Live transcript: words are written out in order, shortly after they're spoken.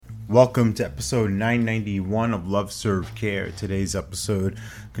Welcome to episode 991 of Love Serve Care. Today's episode,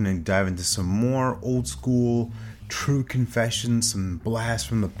 I'm going to dive into some more old school true confessions, some blasts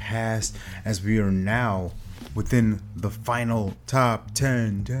from the past, as we are now within the final top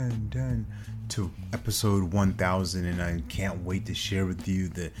 10 to episode 1000, and I can't wait to share with you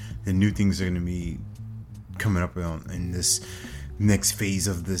the new things that are going to be coming up in this next phase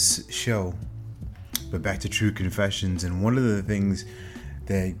of this show. But back to true confessions, and one of the things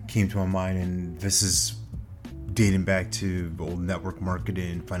that came to my mind, and this is dating back to old network marketing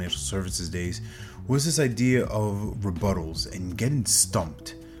and financial services days, was this idea of rebuttals and getting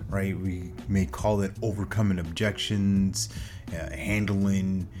stumped, right? We may call it overcoming objections,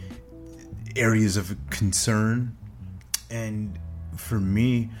 handling areas of concern. And for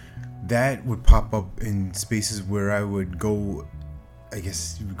me, that would pop up in spaces where I would go, I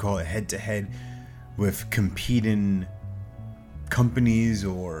guess you would call it head to head with competing companies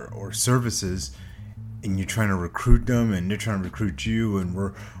or services, and you're trying to recruit them and they're trying to recruit you, and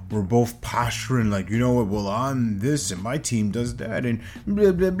we're both posturing like, you know what, well, I'm this and my team does that and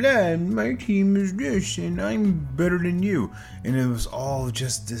blah blah blah, and my team is this and I'm better than you. And it was all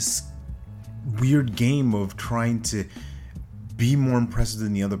just this weird game of trying to be more impressive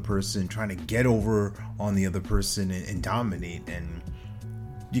than the other person, trying to get over on the other person and dominate. And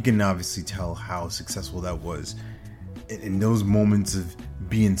you can obviously tell how successful that was. In those moments of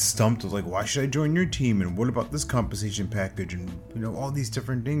being stumped, I was like, why should I join your team? And what about this compensation package? And, all these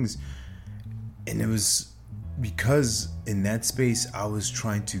different things. And it was because in that space, I was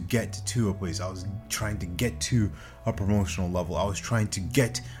trying to get to a place. I was trying to get to a promotional level. I was trying to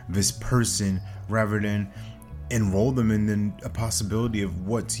get this person rather than enroll them in a possibility of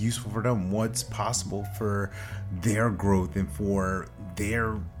what's useful for them, what's possible for their growth and for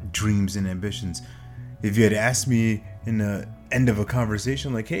their dreams and ambitions. If you had asked me in the end of a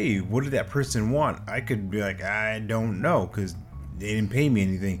conversation, like, hey, what did that person want? I could be like, I don't know, because they didn't pay me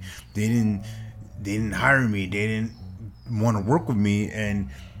anything. They didn't hire me. They didn't want to work with me. And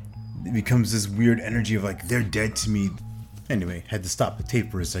it becomes this weird energy of like, they're dead to me. Anyway, had to stop the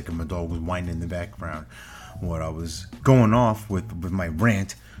tape for a second. My dog was whining in the background. What I was going off with my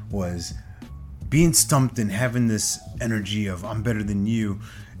rant was being stumped and having this energy of I'm better than you,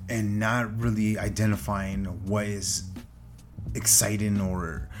 and not really identifying what is exciting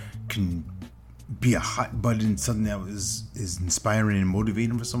or can be a hot button, something that is inspiring and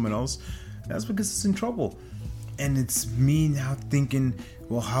motivating for someone else. That's because it's in trouble. And it's me now thinking,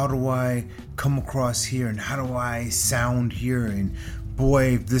 well, how do I come across here, and how do I sound here? And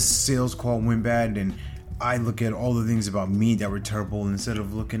boy, if this sales call went bad, and I look at all the things about me that were terrible instead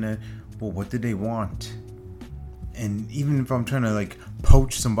of looking at, well, what did they want? And even if I'm trying to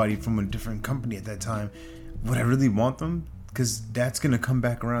poach somebody from a different company at that time, would I really want them? Because that's going to come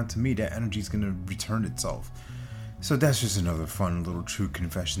back around to me. That energy is going to return itself. So that's just another fun little true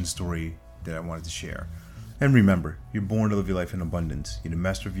confession story that I wanted to share. And remember, you're born to live your life in abundance. You're the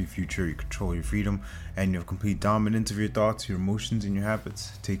master of your future, you control your freedom, and you have complete dominance of your thoughts, your emotions, and your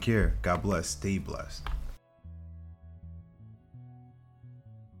habits. Take care. God bless. Stay blessed.